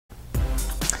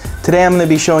Today I'm going to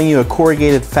be showing you a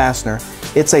corrugated fastener.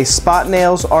 It's a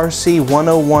Spotnails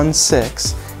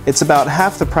RC1016. It's about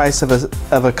half the price of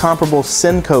a comparable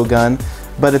Senco gun,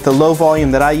 but at the low volume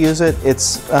that I use it,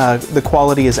 the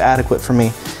quality is adequate for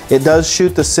me. It does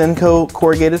shoot the Senco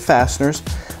corrugated fasteners.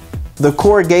 The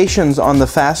corrugations on the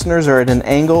fasteners are at an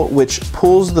angle which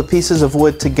pulls the pieces of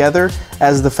wood together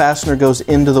as the fastener goes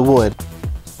into the wood.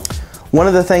 One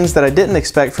of the things that I didn't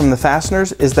expect from the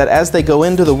fasteners is that as they go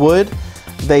into the wood,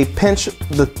 they pinch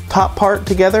the top part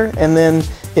together, and then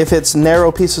if it's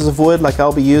narrow pieces of wood like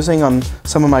I'll be using on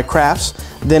some of my crafts,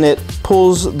 then it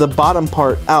pulls the bottom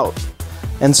part out.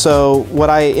 And so what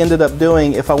I ended up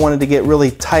doing, if I wanted to get really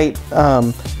tight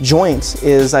joints,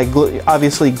 is I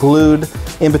obviously glued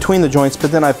in between the joints,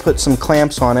 but then I put some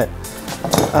clamps on it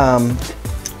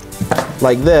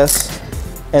like this,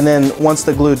 and then once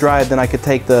the glue dried, then I could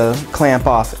take the clamp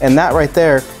off, and that right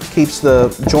there keeps the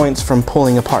joints from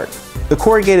pulling apart. The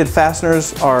corrugated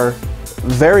fasteners are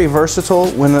very versatile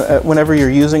whenever you're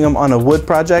using them on a wood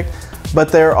project, but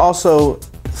they're also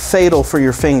fatal for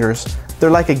your fingers.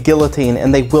 They're like a guillotine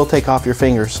and they will take off your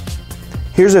fingers.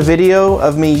 Here's a video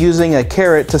of me using a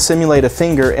carrot to simulate a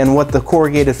finger and what the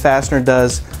corrugated fastener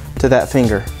does to that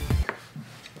finger.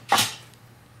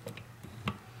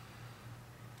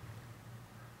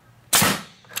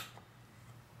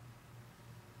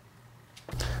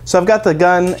 So I've got the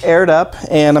gun aired up,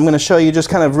 and I'm going to show you just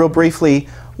kind of real briefly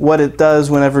what it does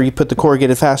whenever you put the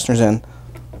corrugated fasteners in.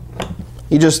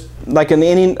 You just, like in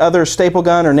any other staple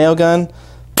gun or nail gun,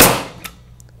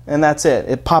 and that's it.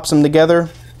 It pops them together.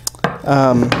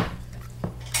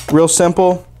 Real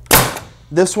simple.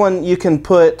 This one you can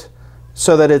put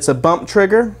so that it's a bump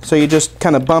trigger, so you just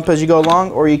kind of bump as you go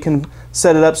along, or you can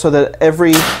set it up so that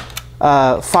every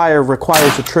fire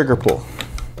requires a trigger pull.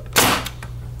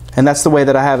 And that's the way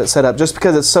that I have it set up, just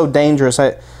because it's so dangerous.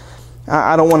 I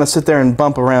don't want to sit there and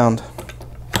bump around.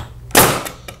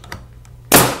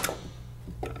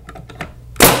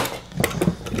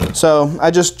 So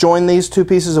I just joined these two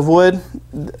pieces of wood.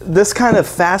 This kind of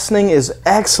fastening is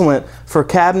excellent for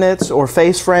cabinets or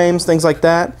face frames, things like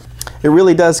that. It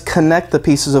really does connect the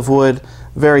pieces of wood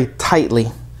very tightly.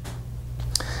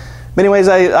 But anyways,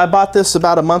 I bought this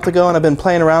about a month ago and I've been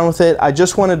playing around with it. I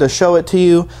just wanted to show it to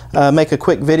you, make a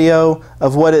quick video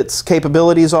of what its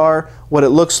capabilities are, what it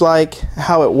looks like,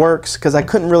 how it works, because I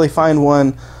couldn't really find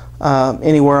one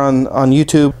anywhere on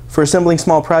YouTube. For assembling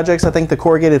small projects, I think the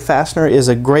corrugated fastener is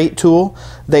a great tool.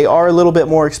 They are a little bit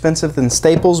more expensive than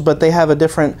staples, but they have a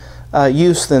different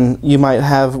use than you might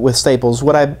have with staples.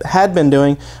 What I had been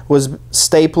doing was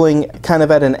stapling kind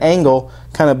of at an angle,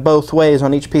 kind of both ways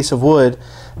on each piece of wood.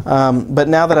 But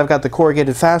now that I've got the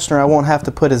corrugated fastener, I won't have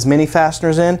to put as many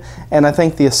fasteners in, and I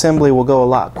think the assembly will go a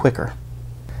lot quicker.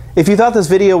 If you thought this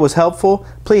video was helpful,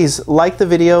 please like the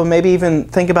video, maybe even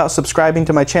think about subscribing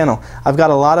to my channel. I've got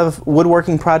a lot of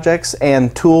woodworking projects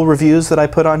and tool reviews that I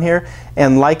put on here,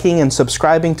 and liking and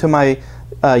subscribing to my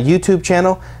YouTube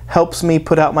channel helps me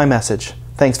put out my message.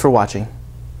 Thanks for watching.